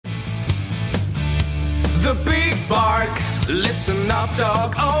The big bark, listen up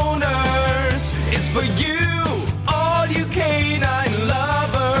dog owners, it's for you, all you canine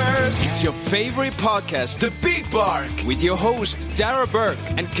lovers. It's your favorite podcast, The Big Bark, with your host Darragh Burke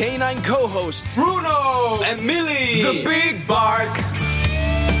and canine co-hosts Bruno and Milly. The Big Bark.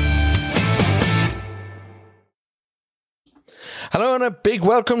 Hello and a big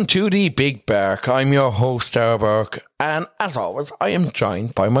welcome to The Big Bark. I'm your host Darragh Burke, and as always I am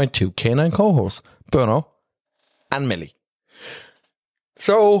joined by my two canine co-hosts, Bruno and Milly.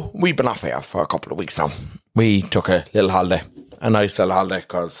 So we've been off here for a couple of weeks now. We took a little holiday, a nice little holiday,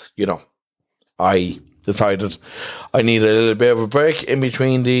 because, you know, I decided I needed a little bit of a break in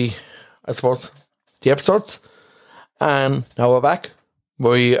between the episodes. And now we're back.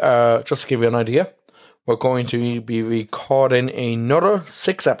 We just to give you an idea, we're going to be recording another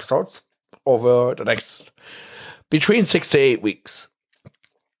 6 episodes over the next between 6 to 8 weeks.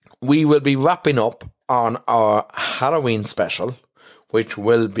 We will be wrapping up on our Halloween special, which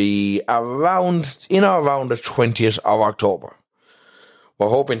will be around the 20th of October. We're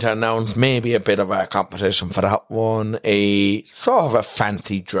hoping to announce maybe a bit of a competition for that one, a sort of a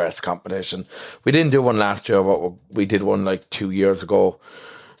fancy dress competition. We didn't do one last year, but we did one like 2 years ago.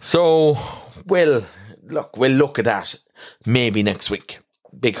 So we'll look at that maybe next week,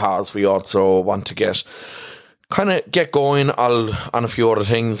 because we also want to get going on a few other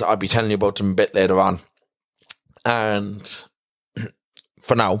things. I'll be telling you about them a bit later on. And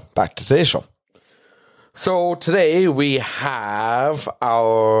for now, back to today's show. So today we have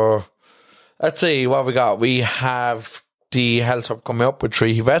our, let's see what we got. We have the health hub coming up with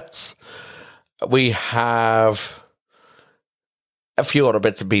 3 vets. We have a few other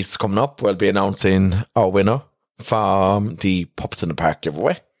bits and pieces coming up. We'll be announcing our winner from the Pups in the Park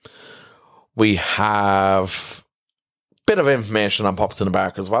giveaway. We have a bit of information on Pups in the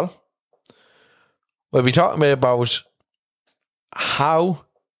Park as well. We'll be talking about how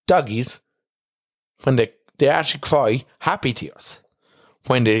doggies, when they actually cry happy tears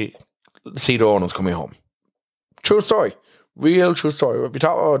when they see their owners coming home. True story. Real true story. We'll be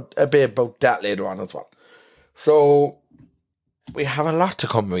talking a bit about that later on as well. So we have a lot to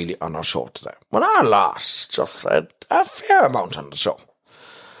come really on our show today. Well, not a lot, just a fair amount on the show.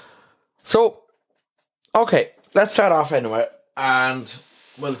 So, okay, let's start off anyway, and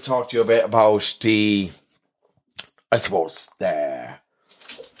we'll talk to you a bit about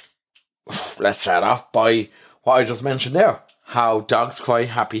let's start off by what I just mentioned there. How dogs cry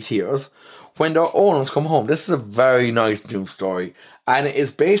happy tears when their owners come home. This is a very nice news story, and it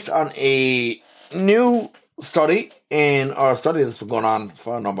is based on a new study that's been going on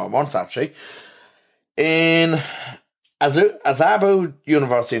for a number of months actually, in Azabu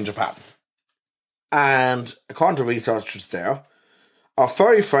University in Japan. And according to researchers there, our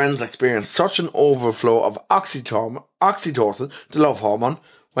furry friends experience such an overflow of oxytocin, the love hormone,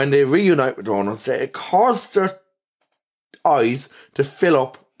 when they reunite with their owners that it causes their eyes to fill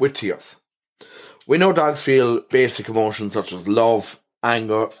up with tears. We know dogs feel basic emotions such as love,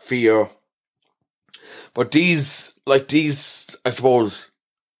 anger, fear, but this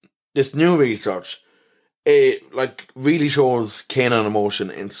new research, it really shows canine emotion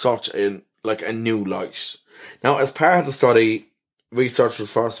in such a new light. Now, as part of the study,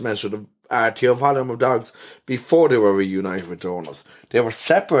 researchers first measured the tear volume of dogs before they were reunited with their owners. They were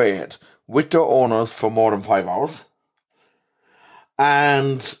separated with their owners for more than 5 hours.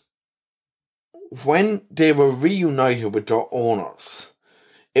 And when they were reunited with their owners,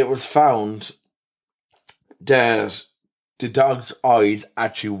 it was found that the dog's eyes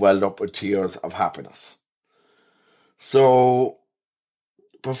actually welled up with tears of happiness. So,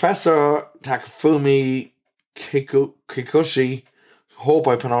 Professor Takafumi Kikuchi, hope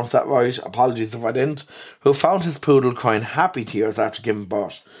I pronounced that right, apologies if I didn't, who found his poodle crying happy tears after giving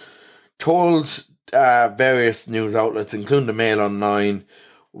birth, told various news outlets, including the Mail Online,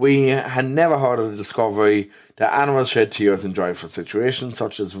 we had never heard of the discovery that animals shed tears in joyful situations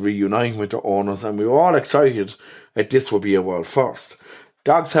such as reuniting with their owners, and we were all excited that this would be a world first.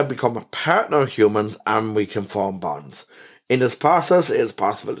 Dogs have become a partner of humans, and we can form bonds. In this process, it is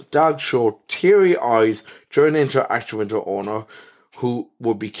possible that dogs show teary eyes during interaction with their owner, who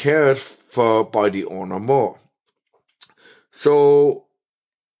would be cared for by the owner more. So,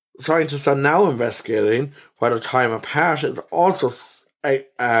 scientists are now investigating whether time apart is also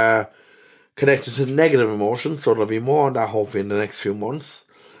connected to negative emotions, so there'll be more on that hopefully in the next few months.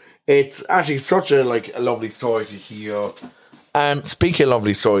 It's actually such a lovely story to hear. And speaking of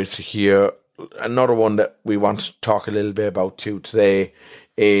lovely stories to hear, another one that we want to talk a little bit about too today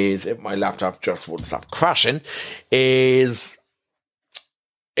is, if my laptop just wouldn't stop crashing, is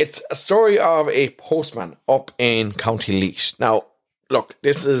It's a story of a postman up in County Laois. Now, look,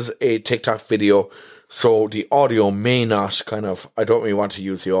 this is a TikTok video, so the audio may not I don't really want to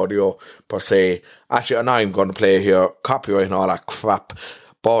use the audio per se. Actually, and I'm going to play here, copyright and all that crap.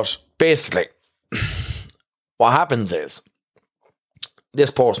 But basically, what happens is,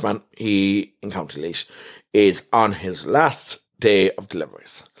 this postman, in County Laois, is on his last day of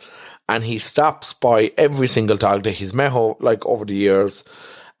deliveries. And he stops by every single dog that he's met over the years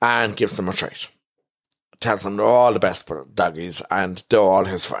and gives them a treat. Tells them they're all the best doggies and they're all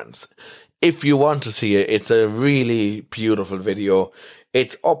his friends. If you want to see it, it's a really beautiful video.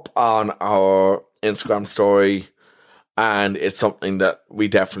 It's up on our Instagram story and it's something that we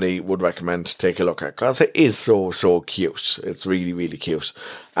definitely would recommend to take a look at because it is so, so cute. It's really, really cute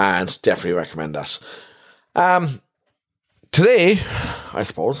and definitely recommend that. Today, I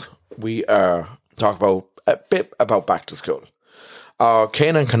suppose, we are talking a bit about back to school. Our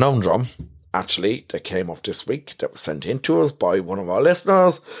canine conundrum, actually, that came up this week, that was sent in to us by one of our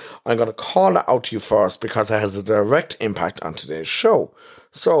listeners. I'm going to call it out to you first because it has a direct impact on today's show.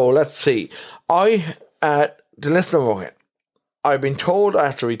 So, let's see. The listener wrote in, I've been told I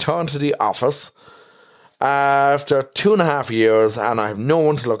have to return to the office after 2.5 years and I have no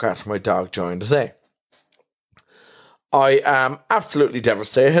one to look after my dog during the day. I am absolutely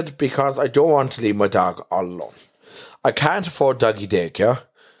devastated because I don't want to leave my dog all alone. I can't afford doggy daycare.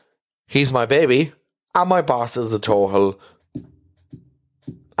 He's my baby, and my boss is a total.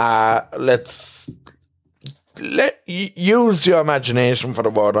 Use your imagination for the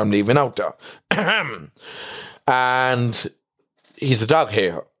word I'm leaving out there. And he's a dog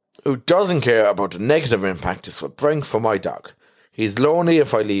hater who doesn't care about the negative impact this would bring for my dog. He's lonely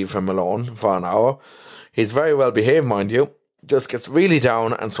if I leave him alone for an hour. He's very well behaved, mind you, just gets really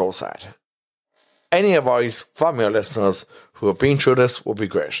down and so sad. Any advice from your listeners who have been through this would be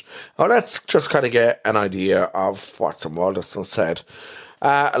great. Now let's just kind of get an idea of what some of our listeners said.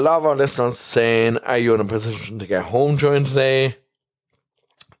 A lot of our listeners saying, are you in a position to get home during the day?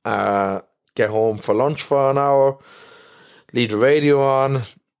 Get home for lunch for an hour? Leave the radio on?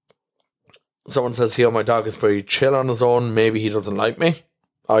 Someone says here, my dog is pretty chill on his own. Maybe he doesn't like me.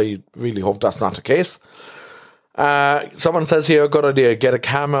 I really hope that's not the case. Someone says here, good idea, get a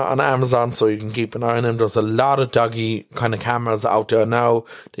camera on Amazon so you can keep an eye on him. There's a lot of doggy kind of cameras out there now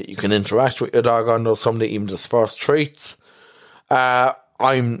that you can interact with your dog on. There's some that even disperse treats. I'm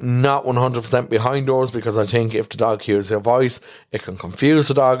not 100% behind those because I think if the dog hears your voice, it can confuse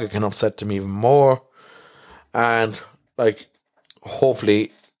the dog, it can upset them even more. And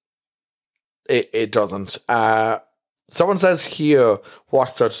hopefully it doesn't. Someone says here,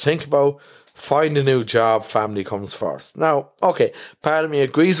 what's there to think about? Find a new job, family comes first. Now, okay, part of me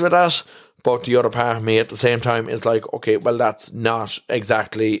agrees with that, but the other part of me at the same time is like, okay, well, that's not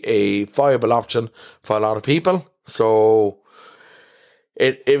exactly a viable option for a lot of people. So,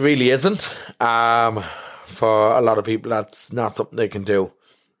 it really isn't. For a lot of people, that's not something they can do.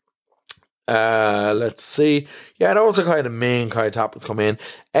 Let's see. Yeah, those are kind of main kind of topics come in.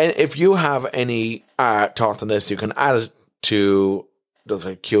 And if you have any thoughts on this, you can add it to, there's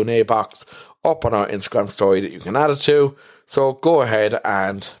a Q&A box up on our Instagram story that you can add it to. So go ahead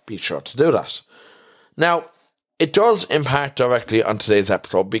and be sure to do that. Now, it does impact directly on today's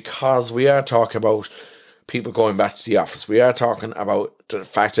episode because we are talking about people going back to the office. We are talking about the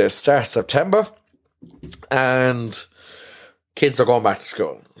fact that it starts September and kids are going back to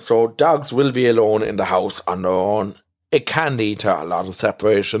school. So dogs will be alone in the house on their own. It can lead to a lot of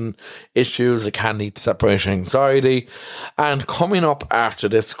separation issues. It can lead to separation anxiety. And coming up after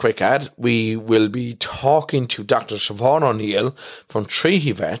this quick ad, we will be talking to Dr. Siobhan O Neill from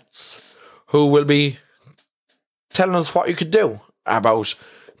Treaty Vets, who will be telling us what you could do about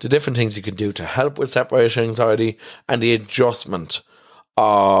the different things you can do to help with separation anxiety and the adjustment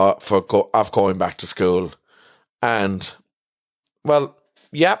of going back to school. And, well,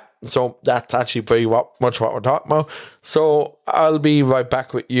 yeah, so that's actually pretty much what we're talking about. So I'll be right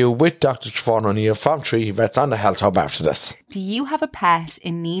back with you with Dr. Siobhan O Neill from Treaty Vets on the Health Hub after this. Do you have a pet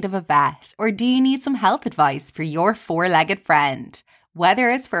in need of a vet, or do you need some health advice for your four-legged friend? Whether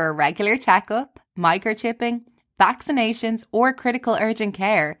it's for a regular checkup, microchipping, vaccinations, or critical urgent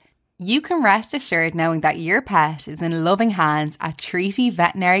care, you can rest assured knowing that your pet is in loving hands at Treaty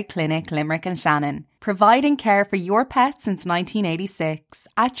Veterinary Clinic, Limerick and Shannon. Providing care for your pet since 1986,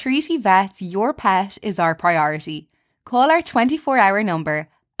 at Treaty Vets, your pet is our priority. Call our 24-hour number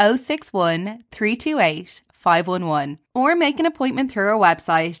 061 328 511 or make an appointment through our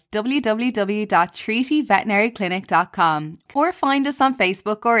website www.treatyveterinaryclinic.com or find us on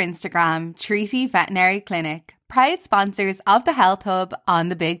Facebook or Instagram, Treaty Veterinary Clinic. proud sponsors of the Health Hub on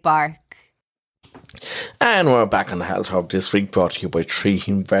the Big Bark. And we're back on the Health Hub this week, brought to you by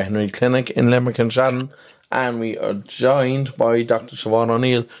Treating Veterinary Clinic in Limerick and Shannon. And we are joined by Dr. Siobhan O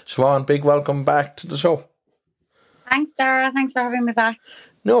Neill. Siobhan, big welcome back to the show. Thanks, Darragh. Thanks for having me back.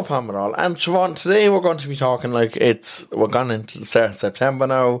 No problem at all. And Siobhan, today we're going to be talking we're gone into the start of September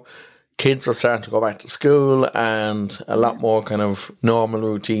now. Kids are starting to go back to school and a lot more kind of normal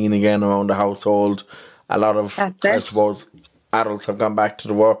routine again around the household. A lot of, I suppose, adults have gone back to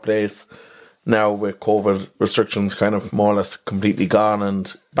the workplace now with COVID restrictions kind of more or less completely gone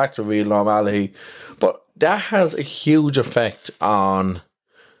and back to real normality. But that has a huge effect on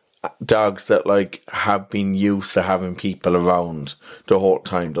dogs that have been used to having people around the whole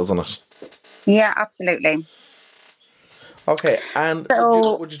time, doesn't it? Yeah, absolutely. Okay, and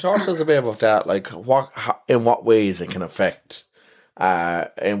would you talk to us a bit about that? In what ways it can affect?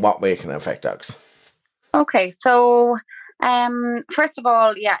 In what way it can affect dogs? Okay, so first of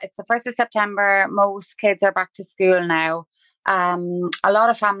all, it's the 1st of September. Most kids are back to school now. A lot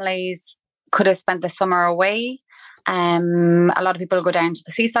of families could have spent the summer away. A lot of people go down to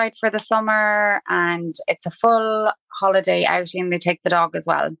the seaside for the summer, and it's a full holiday outing. They take the dog as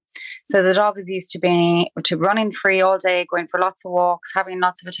well. So the dog is used to running free all day, going for lots of walks, having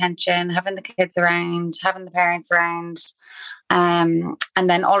lots of attention, having the kids around, having the parents around. And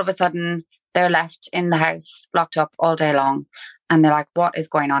then all of a sudden they're left in the house locked up all day long, and they're like, what is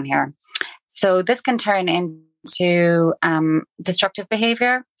going on here? So this can turn into destructive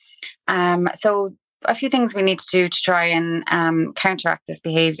behavior. So a few things we need to do to try and counteract this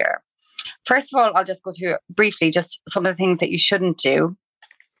behavior. First of all, I'll just go through briefly just some of the things that you shouldn't do.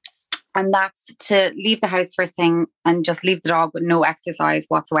 And that's to leave the house first thing and just leave the dog with no exercise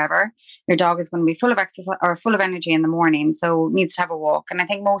whatsoever. Your dog is going to be full of exercise or full of energy in the morning, so needs to have a walk. And I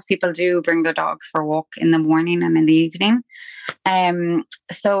think most people do bring their dogs for a walk in the morning and in the evening.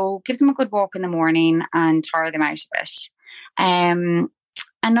 So give them a good walk in the morning and tire them out of it.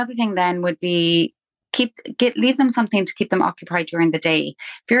 Another thing then would be leave them something to keep them occupied during the day.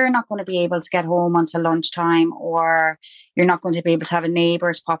 If you're not going to be able to get home until lunchtime, or you're not going to be able to have a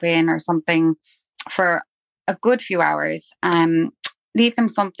neighbour to pop in or something for a good few hours, leave them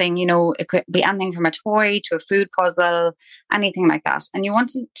something, it could be anything from a toy to a food puzzle, anything like that. And you want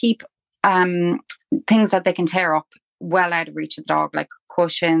to keep things that they can tear up well out of reach of the dog, like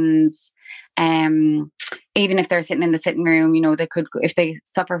cushions. Even if they're sitting in the sitting room, they could, if they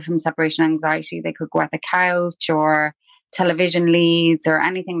suffer from separation anxiety, they could go at the couch or television leads or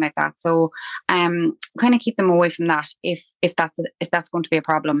anything like that. So kind of keep them away from that if that's going to be a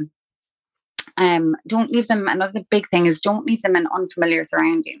problem. Don't leave them. Another big thing is don't leave them in unfamiliar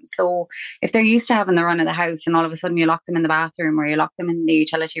surroundings. So if they're used to having the run of the house and all of a sudden you lock them in the bathroom or you lock them in the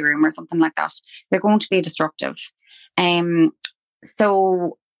utility room or something like that, they're going to be destructive.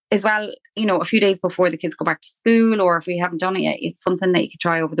 So as well, a few days before the kids go back to school, or if we haven't done it yet, it's something that you could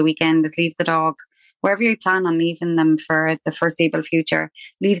try over the weekend, is leave the dog wherever you plan on leaving them for the foreseeable future.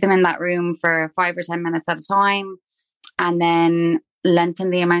 Leave them in that room for 5 or 10 minutes at a time, and then lengthen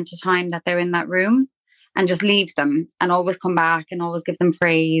the amount of time that they're in that room, and just leave them and always come back and always give them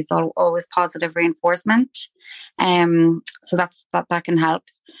praise, always positive reinforcement. So that can help.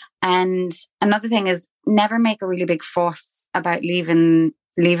 And another thing is never make a really big fuss about leaving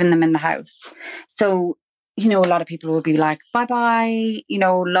them in the house. So, a lot of people will be like, bye-bye,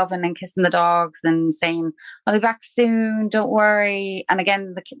 loving and kissing the dogs and saying, I'll be back soon, don't worry. And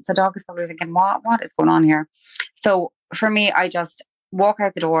again, the dog is probably thinking, what is going on here? So for me, I just walk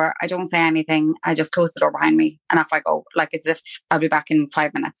out the door. I don't say anything. I just close the door behind me and off I go, like as if I'll be back in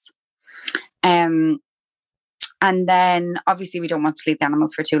 5 minutes. And then obviously we don't want to leave the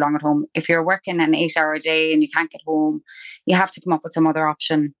animals for too long at home. If you're working an 8-hour day and you can't get home, you have to come up with some other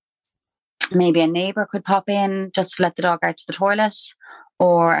option. Maybe a neighbour could pop in just to let the dog out to the toilet,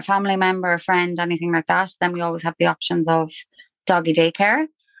 or a family member, a friend, anything like that. Then we always have the options of doggy daycare.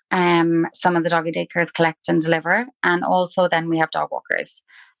 Some of the doggy daycares collect and deliver. And also then we have dog walkers,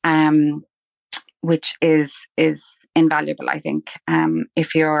 which is invaluable, I think.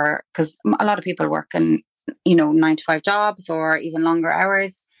 Because a lot of people work in 9 to 5 jobs or even longer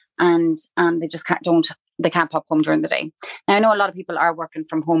hours, and they just can't pop home during the day. Now I know a lot of people are working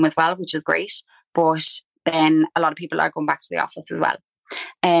from home as well, which is great, but then a lot of people are going back to the office as well.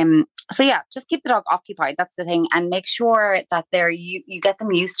 So yeah, just keep the dog occupied. That's the thing, and make sure that you get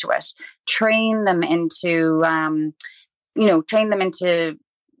them used to it. Train them into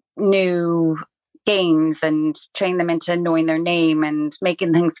new games, and train them into knowing their name and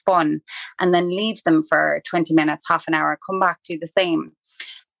making things fun, and then leave them for 20 minutes, half an hour, come back, do the same.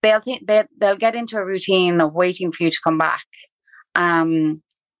 they'll get into a routine of waiting for you to come back. And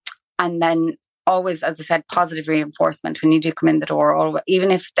then always, as I said, positive reinforcement when you do come in the door, or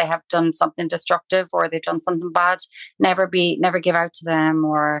even if they have done something destructive or they've done something bad, never give out to them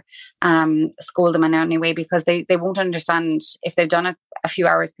or scold them in any way, because they won't understand. If they've done it a few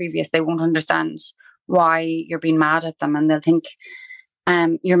hours previous, they won't understand why you're being mad at them, and they'll think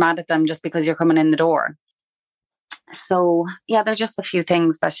you're mad at them just because you're coming in the door. So yeah, there's just a few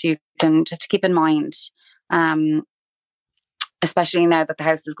things that you can just to keep in mind. Especially now that the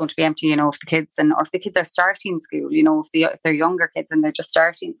house is going to be empty, you know, if the kids are starting school, you know, if they're younger kids and they're just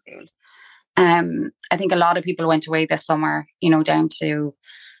starting school. I think a lot of people went away this summer, you know, down to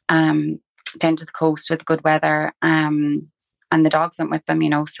the coast with good weather, and the dogs went with them, you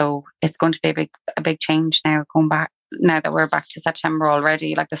know. So it's going to be a big change now going back. Now that we're back to September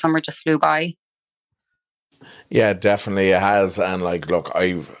already, like the summer just flew by. Yeah, definitely it has. And like, look,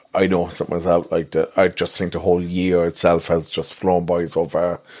 I know something myself. Like, I just think the whole year itself has just flown by so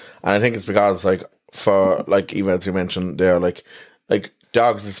far, and I think it's because, like, for like even as you mentioned there, like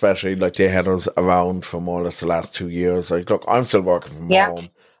dogs especially, like they had us around for more or less the last 2 years. Like, look, I'm still working from home,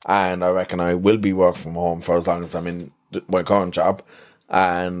 and I reckon I will be working from home for as long as I'm in my current job.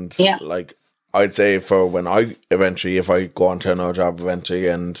 And like, I'd say for when if I go on to another job eventually,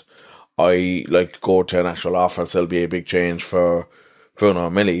 and I like go to an actual office, it'll be a big change for Bruno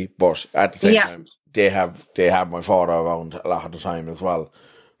Milly. But at the same time, they have my father around a lot of the time as well.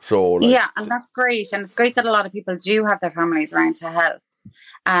 So like, and that's great, and it's great that a lot of people do have their families around to help.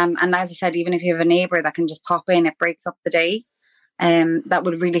 And as I said, even if you have a neighbour that can just pop in, it breaks up the day. That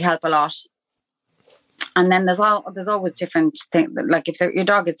would really help a lot. And then there's always different things. Like if your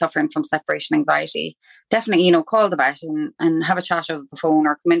dog is suffering from separation anxiety, definitely, you know, call the vet and have a chat over the phone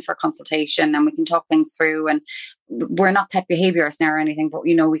or come in for a consultation, and we can talk things through. And we're not pet behaviourists now or anything, but,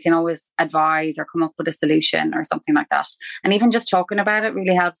 you know, we can always advise or come up with a solution or something like that. And even just talking about it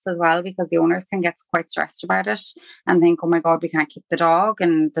really helps as well, because the owners can get quite stressed about it and think, oh my God, we can't keep the dog.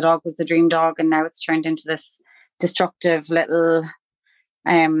 And the dog was the dream dog, and now it's turned into this destructive little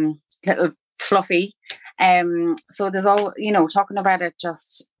fluffy. So there's all, you know, talking about it,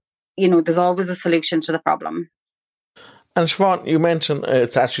 just, you know, there's always a solution to the problem. And Siobhan, you mentioned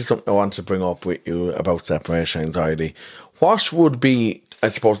it's actually something I want to bring up with you about separation anxiety. What would be, I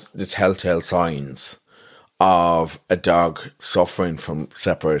suppose, the telltale signs of a dog suffering from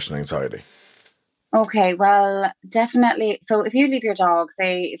separation anxiety? Okay, well, definitely. So if you leave your dog,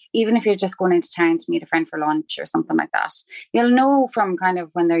 say, even if you're just going into town to meet a friend for lunch or something like that, you'll know from kind of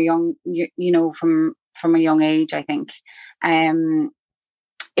when they're young, you know, from a young age, I think.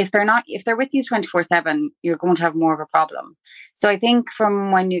 If they're with you 24/7, you're going to have more of a problem. So I think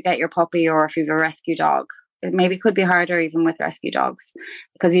from when you get your puppy, or if you have a rescue dog, it maybe could be harder even with rescue dogs,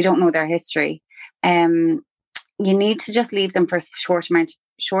 because you don't know their history. You need to just leave them for a short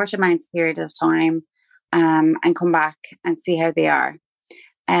amounts period of time, and come back and see how they are.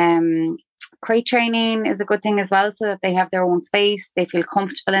 Crate training is a good thing as well, so that they have their own space, they feel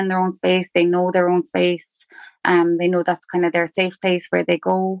comfortable in their own space, they know their own space, they know that's kind of their safe place where they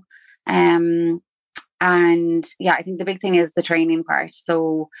go. And yeah, I think the big thing is the training part.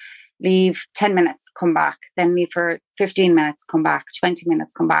 So leave 10 minutes, come back, then leave for 15 minutes, come back, 20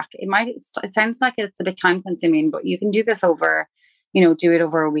 minutes, come back. It sounds like it's a bit time consuming, but you can do this over, you know, do it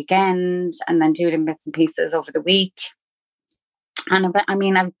over a weekend, and then do it in bits and pieces over the week. And I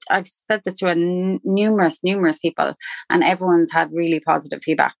mean, I've said this to numerous people, and everyone's had really positive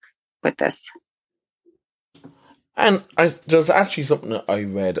feedback with this. And there's actually something that I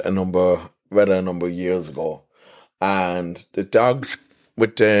read a number of years ago, and the dogs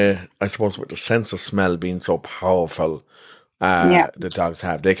with the sense of smell being so powerful, the dogs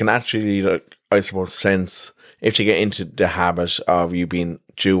have, they can actually, like, I suppose, sense if you get into the habit of you being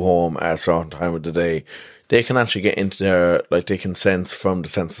due home at a certain time of the day. They can actually get into their, like, they can sense from the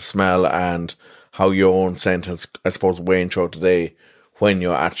sense of smell and how your own scent has, I suppose, waned throughout the day when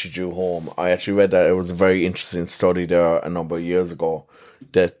you're actually due home. I actually read that it was a very interesting study there a number of years ago,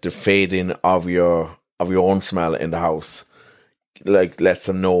 that the fading of your own smell in the house, like, lets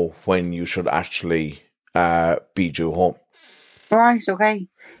them know when you should actually be due home. Right. Okay.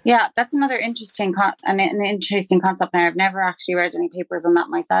 Yeah, that's another interesting an interesting concept. Now, I've never actually read any papers on that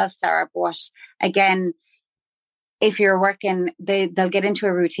myself, Tara. But again, if you're working, they'll get into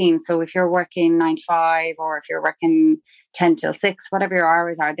a routine. So if you're working 9 to 5, or if you're working 10 till 6, whatever your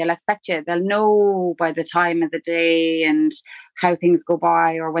hours are, they'll expect you. They'll know by the time of the day and how things go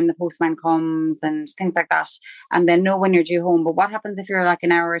by, or when the postman comes and things like that. And they'll know when you're due home. But what happens if you're like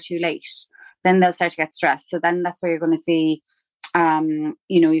an hour or two late? Then they'll start to get stressed. So then that's where you're going to see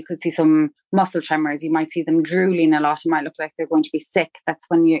You could see some muscle tremors. You might see them drooling a lot. It might look like they're going to be sick. That's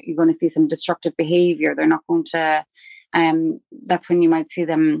when you're going to see some destructive behavior. They're not going to, that's when you might see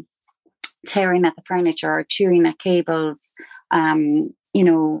them tearing at the furniture or chewing at cables,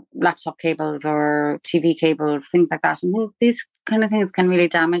 laptop cables or TV cables, things like that. And these kind of things can really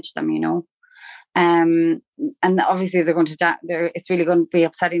damage them, and obviously they're going to, it's really going to be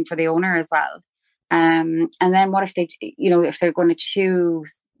upsetting for the owner as well. And then what if they, if they're going to chew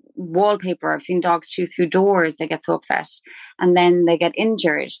wallpaper? I've seen dogs chew through doors. They get so upset, and then they get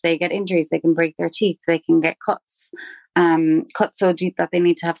injured. They get injuries. They can break their teeth. They can get cuts so deep that they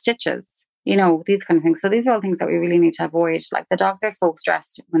need to have stitches. These kind of things. So these are all things that we really need to avoid. Like, the dogs are so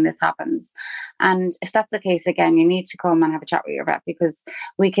stressed when this happens. And if that's the case, again, you need to come and have a chat with your vet, because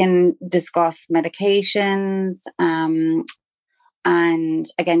we can discuss medications, and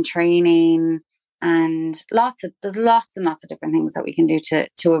again, training, and there's lots and lots of different things that we can do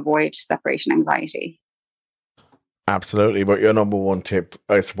to avoid separation anxiety. Absolutely. But your number one tip,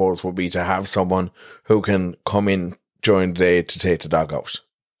 I suppose, would be to have someone who can come in during the day to take the dog out.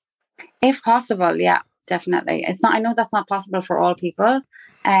 If possible, yeah, definitely. I know that's not possible for all people.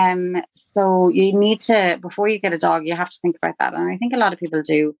 So you need to, before you get a dog, you have to think about that. And I think a lot of people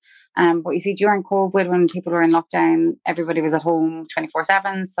do. But you see, during COVID, when people were in lockdown, everybody was at home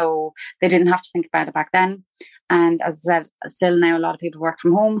 24/7. So they didn't have to think about it back then. And as I said, still now a lot of people work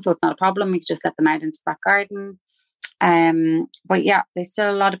from home, so it's not a problem. We could just let them out into the back garden. But yeah, there's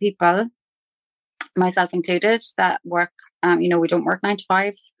still a lot of people, myself included, that work, we don't work 9 to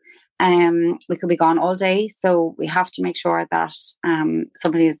 5s. We could be gone all day, so we have to make sure that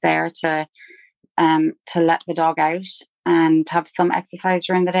somebody is there to let the dog out and have some exercise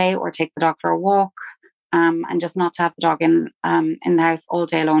during the day, or take the dog for a walk, and just not to have the dog in the house all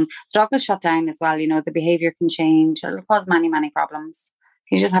day alone. The dog will shut down as well. The behavior can change. It'll cause many, many problems.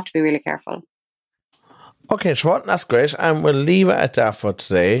 You just have to be really careful. Okay, Siobhan, that's great. And we'll leave it at that for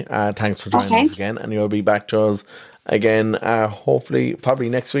today. Thanks for joining us again. And you'll be back to us again, hopefully, probably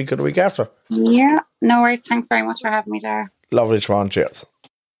next week or the week after. Yeah, no worries. Thanks very much for having me, Darragh. Lovely, Siobhan. Cheers.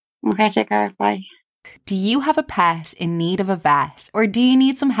 Okay, take care. Bye. Do you have a pet in need of a vet, or do you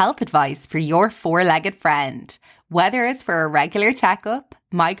need some health advice for your four-legged friend? Whether it's for a regular checkup,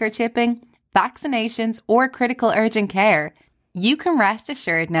 microchipping, vaccinations, or critical urgent care, you can rest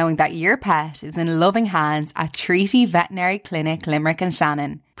assured knowing that your pet is in loving hands at Trusty Veterinary Clinic, Limerick and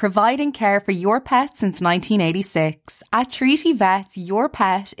Shannon. Providing care for your pet since 1986, at Trusty Vets, your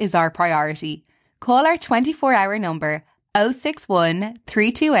pet is our priority. Call our 24-hour number 061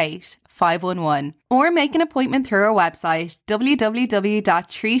 328 511 or make an appointment through our website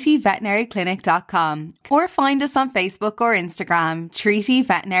www.treatyveterinaryclinic.com or find us on Facebook or Instagram, Trusty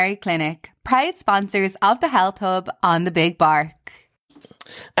Veterinary Clinic, proud sponsors of the Health Hub on the Big Bark.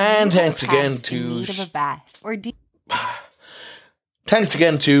 And thanks again to thanks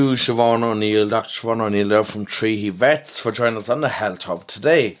again to Siobhan O Neill, Dr. Siobhan O Neill there from Trusty Vets, for joining us on the Health Hub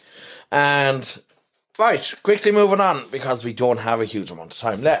today. And right, quickly moving on, because we don't have a huge amount of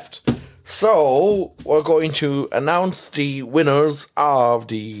time left. So we're going to announce the winners of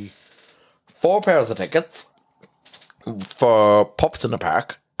the 4 pairs of tickets for Pups in the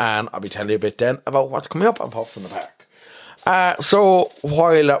Park, and I'll be telling you a bit then about what's coming up on Pups in the Park. So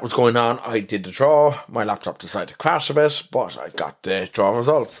while that was going on, I did the draw. My laptop decided to crash a bit, but I got the draw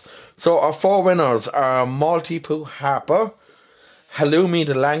results. So our 4 winners are Malty Poo Harper, Halloumi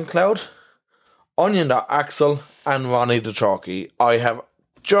the Langcloud, Onion the Axel, and Ronnie the Chalky. I have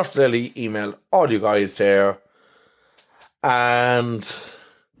just literally emailed all you guys there. And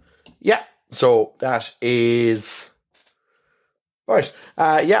yeah, so that is right.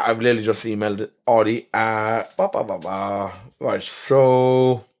 I've literally just emailed Audie. Right,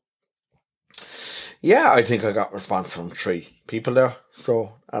 so yeah, I think I got a response from 3 people there,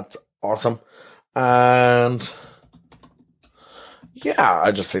 so that's awesome. And yeah,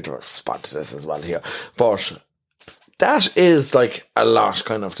 I just need to respond to this as well here. But that is like a lot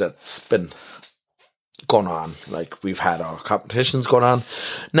kind of that's been going on. Like, we've had our competitions going on.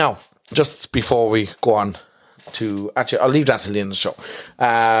 Now, just before we go on to, actually, I'll leave that till the end of the show.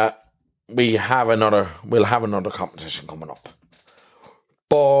 We'll have another competition coming up.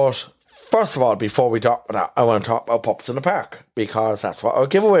 But first of all, before we talk about that, I want to talk about Pups in the Park, because that's what our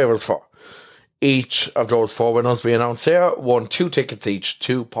giveaway was for. Each of those 4 winners we announced here won 2 tickets each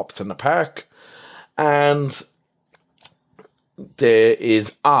to Pups in the Park. And there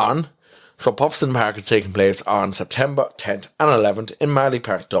is so Pups in the Park is taking place on September 10th and 11th in Marley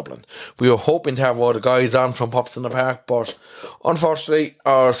Park, Dublin. We were hoping to have all the guys on from Pups in the Park, but unfortunately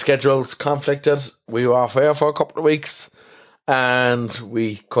our schedules conflicted. We were off air for a couple of weeks. and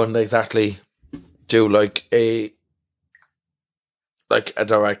we couldn't exactly do like a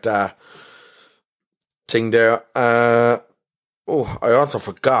direct thing there. I also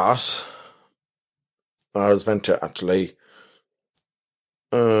forgot. I was meant to actually.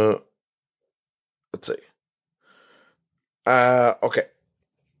 Let's see. Okay.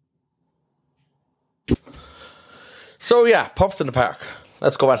 So yeah, Pups in the Park.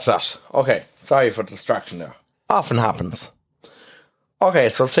 Let's go back to that. Okay, sorry for the distraction there. Often happens. Okay,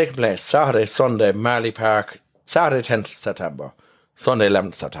 so it's taking place Saturday, Sunday, Marley Park, Saturday 10th September, Sunday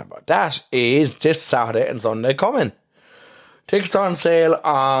 11th September. That is this Saturday and Sunday coming. Tickets are on sale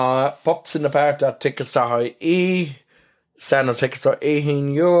on pupsinthepark.tickets.ie. Standard tickets are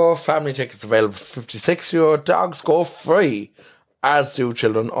 €18. Family tickets available for €56. Dogs go free, as do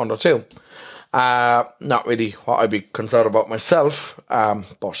children under 2. Not really what I'd be concerned about myself,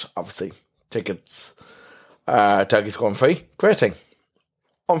 but obviously tickets, doggies going free. Great thing.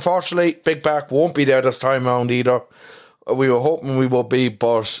 Unfortunately, Big Park won't be there this time around either. We were hoping we would be,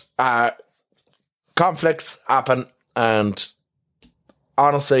 but conflicts happen, and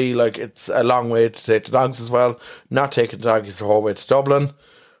honestly, like, it's a long way to take the dogs as well. Not taking the doggies the whole way to Dublin,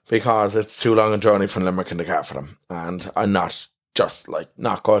 because it's too long a journey from Limerick in the car for them, and I'm not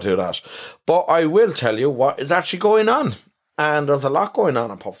not going to do that. But I will tell you what is actually going on, and there's a lot going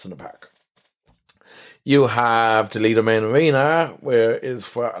on at Pups in the Park. You have the Lido Main Arena, where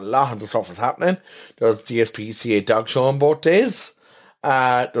a lot of the stuff is happening. There's the SPCA dog show on both days.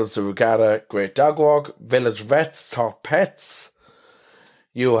 There's the Regatta Great Dog Walk, Village Vets Talk Pets.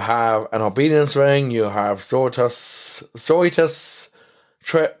 You have an obedience ring. You have Zoetis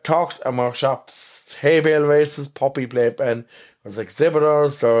talks and workshops, hay bale races, puppy playpen. There's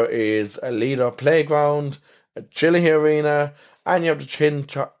exhibitors. There is a Lido playground, a Chili arena, and you have the Chin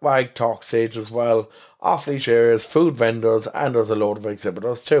Wag Talk stage as well. Off-leash areas, food vendors, and there's a load of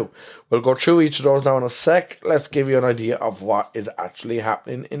exhibitors too. We'll go through each of those now in a sec. Let's give you an idea of what is actually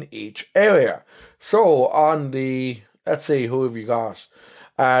happening in each area. So let's see, who have you got?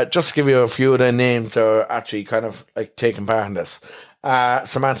 Just to give you a few of the names that are actually kind of like taking part in this.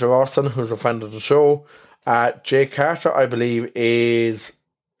 Samantha Rawson, who's a friend of the show. Jake Carter, I believe, is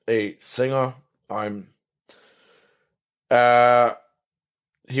a singer.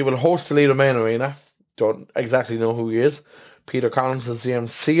 He will host the Lido Main Arena. Don't exactly know who he is. Peter Collins is the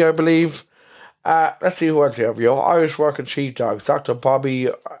MC, I believe. Let's see who else here. We have Irish Working Sheepdogs, Dr. Bobby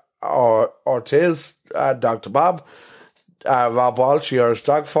Ortiz, Dr. Bob, Rob Walsh, the Irish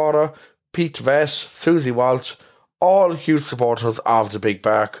Dog Father, Pete Vet, Susie Walsh, all huge supporters of the Big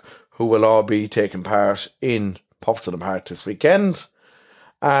Park, who will all be taking part in Pups in the Park this weekend.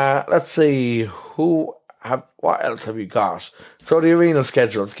 Let's see what else have you got? So the arena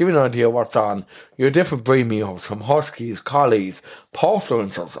schedules, give you an idea of what's on. Your different breed meals, from huskies, collies,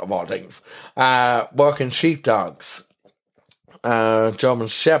 pawfluencers of all things, working sheepdogs, German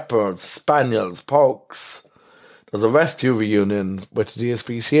shepherds, spaniels, pokes. There's a rescue reunion with the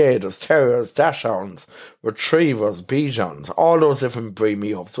DSPCA. There's terriers, dachshunds, retrievers, Bichons, all those different breed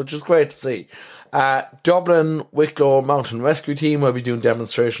meetups, which is great to see. Dublin Wicklow Mountain Rescue Team will be doing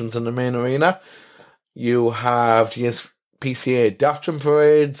demonstrations in the main arena. You have the PCA Daftrin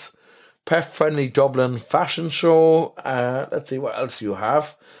parades, Pet Friendly Dublin fashion show. Let's see what else you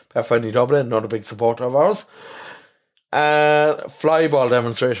have. Pet Friendly Dublin, another big supporter of ours. Flyball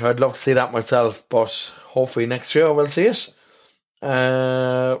demonstration. I'd love to see that myself, but hopefully next year we'll see it. You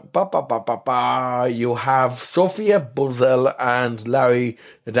have Sophia Buzzell and Larry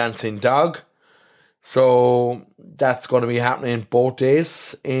the Dancing Dog. So that's going to be happening both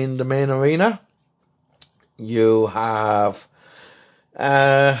days in the main arena. You have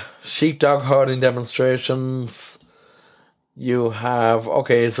sheepdog herding demonstrations. You have the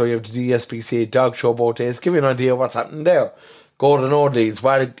DSPCA dog show both days. Give you an idea of what's happening there. Golden Oldies,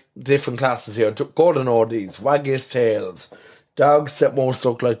 different classes here. Golden Oldies, Waggiest Tales, dogs that most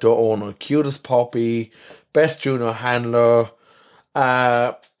look like their owner, cutest puppy, best junior handler,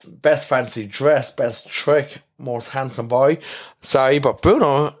 best fancy dress, best trick, most handsome boy. Sorry, but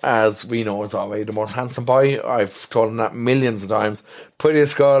Bruno, as we know, is already the most handsome boy. I've told him that millions of times.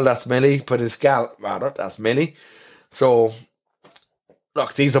 Prettiest girl, that's Millie. Prettiest gal, rather, that's Millie. So,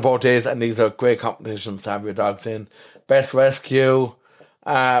 look, these are both days, and these are great competitions to have your dogs in. Best rescue,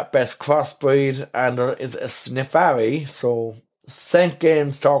 best crossbreed, and there is a sniffari, so scent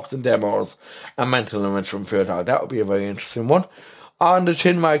games, talks and demos, and mental enrichment for your dog. That would be a very interesting one. On the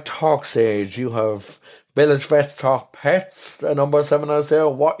Chinmag Talk stage, you have Village Vets Talk Pets, a number of seminars there,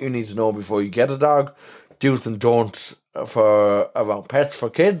 what you need to know before you get a dog, do's and don'ts around pets for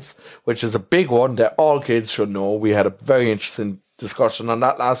kids, which is a big one that all kids should know. We had a very interesting discussion on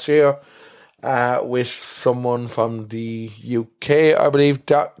that last year with someone from the UK, I believe.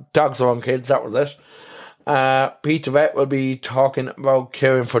 Dogs Around Kids, that was it. Peter Vet will be talking about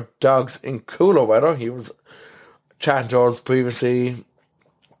caring for dogs in cooler weather. He was chatting to us previously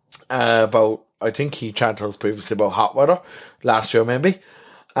about hot weather last year maybe.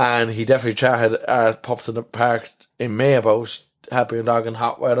 And he definitely chatted at Pups in the Park in May about helping a dog in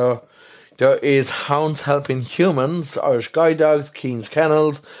hot weather. There is Hounds Helping Humans, Irish Guide Dogs, Keen's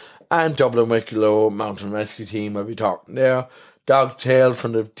Kennels, and Dublin Wicklow Mountain Rescue Team will be talking there. Dog Tales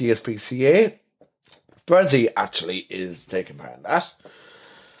from the DSPCA. Brazzy actually is taking part in that.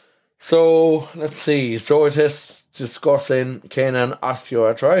 So, let's see. Zoetists discussing canine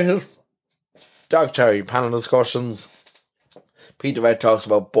osteoarthritis. Dog charity panel discussions. Peter Red talks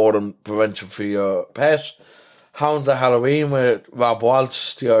about boredom prevention for your pet. Hounds at Halloween with Rob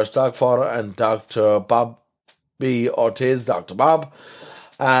Walsh, the Irish dog father, and Dr. Bob B. Ortiz, Dr. Bob.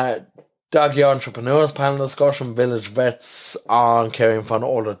 Doggy Entrepreneurs panel discussion. Village Vets on caring for an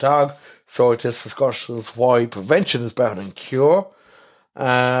older dog. So this discussions why prevention is better than cure.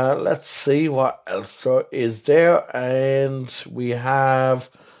 Let's see what else is there. And we have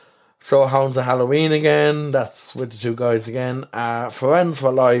Hounds of Halloween again. That's with the two guys again. Friends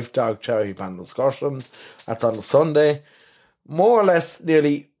for Life dog charity panel discussion. That's on the Sunday. More or less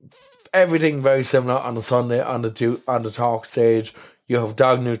nearly everything very similar on the Sunday on the talk stage. You have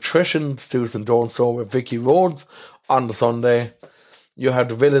dog nutrition do's and don'ts with Vicky Rhodes on the Sunday. You have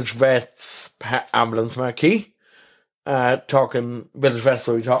the Village Vets Pet Ambulance Marquee. Talking Village Vets,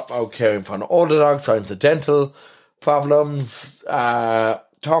 so we talk about caring for an older dog, signs of dental problems,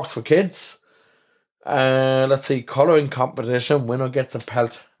 talks for kids. Let's see, colouring competition, winner gets a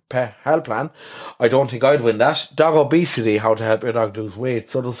pet health plan. I don't think I'd win that. Dog obesity, how to help your dog lose weight.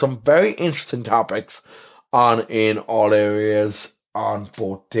 So there's some very interesting topics on in all areas on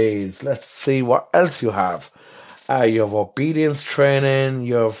both days. Let's see what else you have. You have obedience training.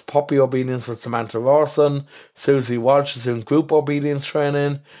 You have puppy obedience with Samantha Rawson. Susie Walsh is doing group obedience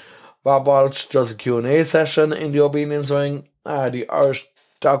training. Bob Walsh does a Q&A session in the obedience ring. The Irish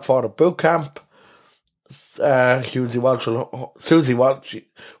Dog Father Boot Camp. Susie Walsh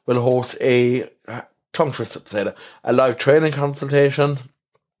will host a tongue twister to say that, a live training consultation.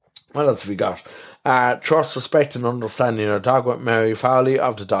 What else have we got? Trust, Respect and Understanding Your Dog with Mary Fowley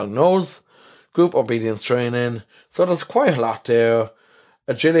of The Dog Knows. Group obedience training. So there's quite a lot there.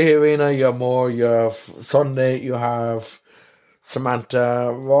 Agility Arena, you have more. You have Sunday, you have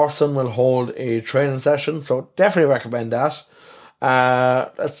Samantha Rawson will hold a training session. So definitely recommend that.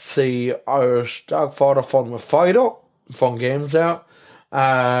 Let's see. Irish Dog Father Fun with Fido. Fun games there.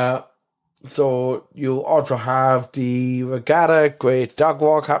 So you also have the Regatta Great Dog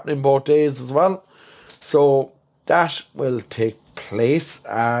Walk happening both days as well. So that will take place.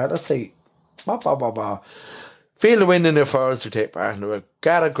 Let's see. Feel the wind in your furs to take part in the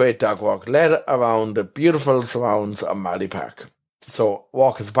Regatta Great Dog Walk led around the beautiful surrounds of Marley Park. So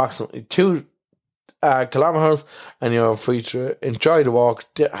walk is approximately 2 kilometres and you're free to enjoy the walk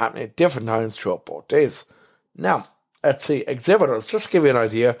happening at different times throughout both days. Now, let's see, exhibitors, just to give you an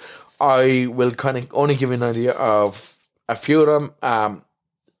idea, I will kind of only give you an idea of a few of them.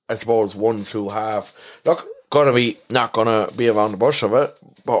 I suppose ones who have, not gonna be around the bush of it,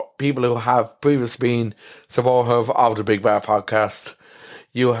 but people who have previously been supportive of the Big Bear podcast.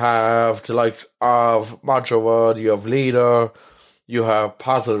 You have the likes of Mojo World, you have Leader, you have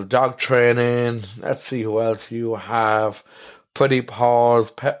Positive Dog Training. Let's see who else you have. Pretty Paws,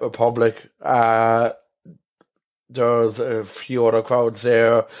 Pet Republic. There's a few other crowds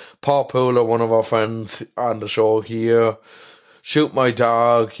there. Paw Pooler, one of our friends on the show here. Shoot My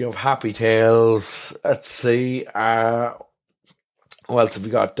Dog. You have Happy Tales. Let's see. Who else have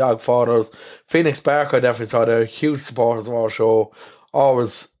we got? Dog Fathers. Phoenix Barker, I definitely saw there. Huge supporters of our show.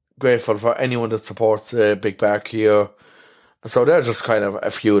 Always grateful for anyone that supports the Big Bark here. So they're just kind of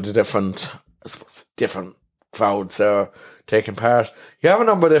a few of the different crowds there taking part. You have a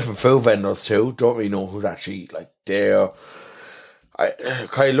number of different food vendors too. Don't really know who's actually like there.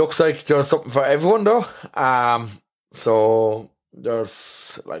 It kind of looks like there's something for everyone though. So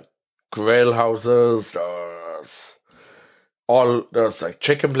there's like grill houses, there's like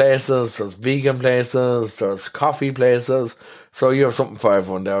chicken places, there's vegan places, there's coffee places. So you have something for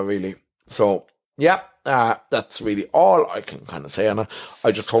everyone there really. So yeah, that's really all I can kind of say on it.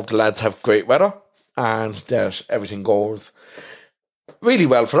 I just hope the lads have great weather and that everything goes really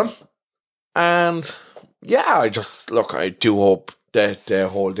well for them. And yeah, I do hope that the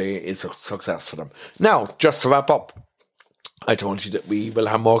whole day is a success for them. Now, just to wrap up, I told you that we will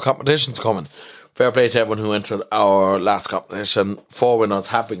have more competitions coming. Fair play to everyone who entered our last competition. 4 winners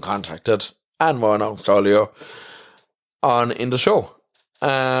have been contacted and were announced earlier on in the show.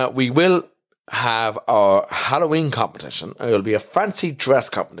 We will have our Halloween competition. It will be a fancy dress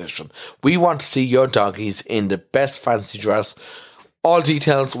competition. We want to see your doggies in the best fancy dress. All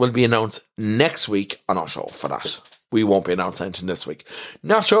details will be announced next week on our show for that. We won't be announcing anything this week.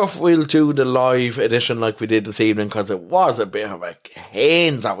 Not sure if we'll do the live edition like we did this evening, because it was a bit of a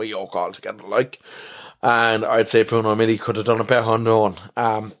pains that we yoke all together like. And I'd say Bruno Milly could have done it better on their own.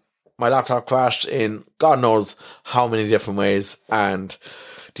 My laptop crashed in God knows how many different ways, and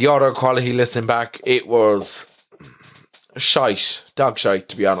the audio quality listening back, it was shite, dog shite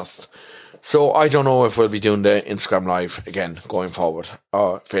to be honest. So I don't know if we'll be doing the Instagram Live again going forward,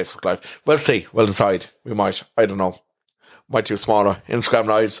 or Facebook Live. We'll see. We'll decide. We might. I don't know. Might do smaller Instagram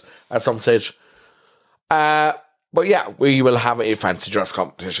Lives at some stage. But yeah, we will have a fancy dress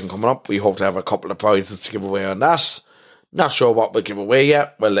competition coming up. We hope to have a couple of prizes to give away on that. Not sure what we'll give away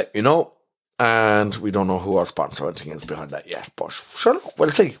yet. We'll let you know. And we don't know who our sponsor or anything is behind that yet. But sure,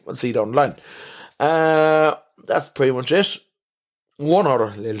 we'll see. We'll see down the line. That's pretty much it. One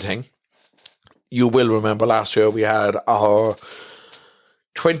other little thing. You will remember last year we had our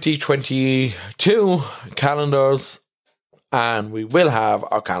 2022 calendars, and we will have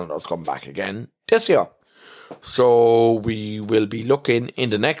our calendars come back again this year. So we will be looking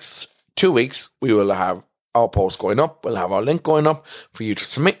in the next 2 weeks. We will have our post going up. We'll have our link going up for you to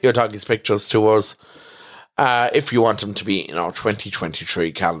submit your doggies pictures to us. If you want them to be in our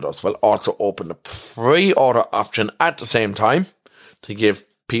 2023 calendars, we'll also open the pre-order option at the same time to give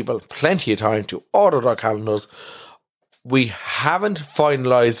people plenty of time to order their calendars. We haven't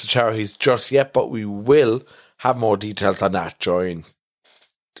finalised the charities just yet, but we will have more details on that during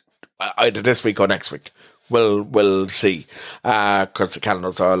either this week or next week. We'll see, because the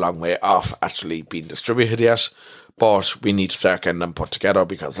calendars are a long way off actually being distributed yet, but we need to start getting them put together,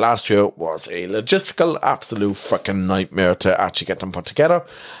 because last year was a logistical absolute freaking nightmare to actually get them put together,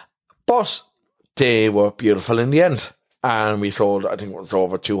 but they were beautiful in the end. And we sold, I think it was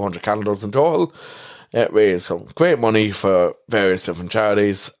over 200 calendars in total. It raised some great money for various different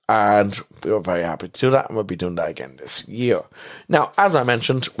charities, and we were very happy to do that, and we'll be doing that again this year. Now, as I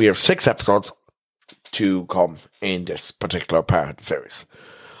mentioned, we have 6 episodes to come in this particular part of the series.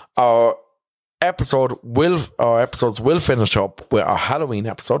 Our episodes will finish up with our Halloween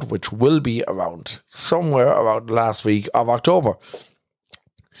episode, which will be somewhere around the last week of October.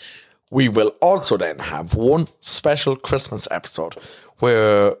 We will also then have one special Christmas episode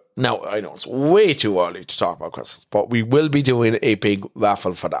where, now I know it's way too early to talk about Christmas, but we will be doing a big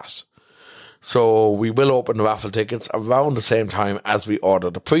raffle for that. So we will open the raffle tickets around the same time as we order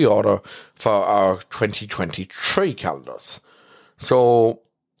the pre-order for our 2023 calendars. So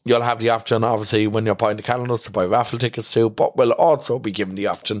you'll have the option, obviously, when you're buying the calendars to buy raffle tickets too, but we'll also be given the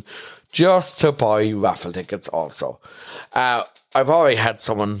option just to buy raffle tickets also. I've already had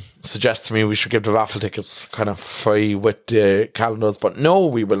someone suggest to me we should give the raffle tickets kind of free with the calendars, but no,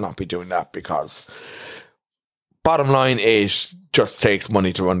 we will not be doing that, because bottom line, it just takes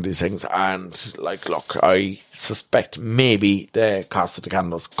money to run these things. And look, I suspect maybe the cost of the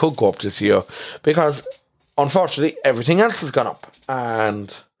calendars could go up this year, because unfortunately everything else has gone up,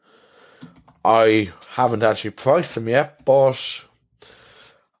 and I haven't actually priced them yet, but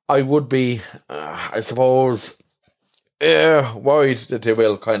I would be, I suppose, worried that they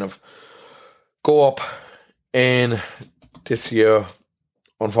will kind of go up in this year,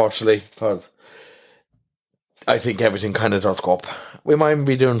 unfortunately, because I think everything kind of does go up. We might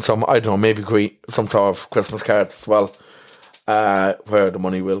be doing some, I don't know, maybe some sort of Christmas cards as well, where the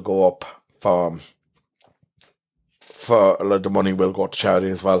money will go up the money will go to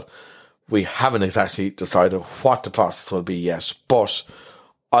charity as well. We haven't exactly decided what the process will be yet, but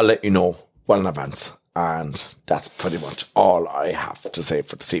I'll let you know well in advance. And that's pretty much all I have to say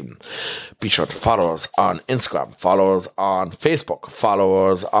for this evening. Be sure to follow us on Instagram, follow us on Facebook,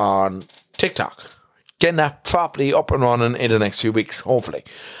 follow us on TikTok. Getting that properly up and running in the next few weeks, hopefully.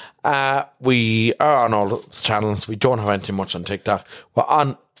 We are on all those channels. We don't have anything much on TikTok. We're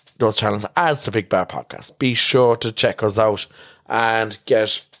on those channels as the Big Bear Podcast. Be sure to check us out and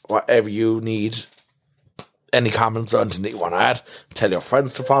get whatever you need. Any comments or anything that you want to add, tell your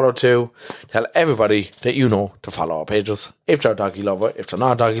friends to follow too. Tell everybody that you know to follow our pages. If they're a doggy lover, if they're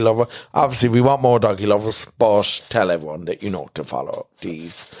not a doggy lover, obviously we want more doggy lovers, but tell everyone that you know to follow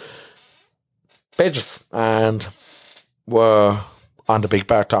these pages. And we're on the Big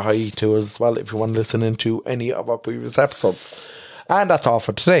Bear too as well if you want to listen into any of our previous episodes. And that's all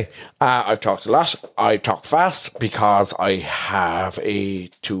for today. I've talked a lot. I talk fast because I have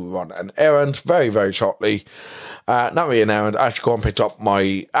to run an errand very, very shortly. Not really an errand. I have to go and pick up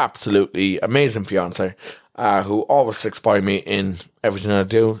my absolutely amazing fiance, who always sticks by me in everything I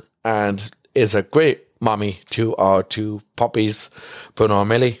do and is a great mommy to our two puppies, Bruno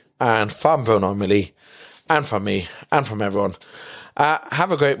Milly, and from Bruno Milly, and from me, and from everyone.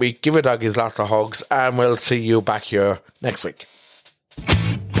 Have a great week. Give your doggies lots of hugs, and we'll see you back here next week.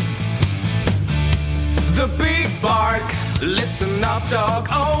 The Big Bark, listen up dog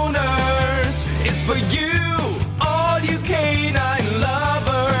owners, is for you, all you canine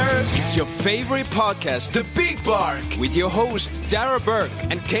lovers. It's your favorite podcast, The Big Bark, with your host Darragh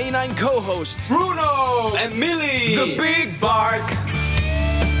and canine co-hosts Bruno and Milly. The Big Bark.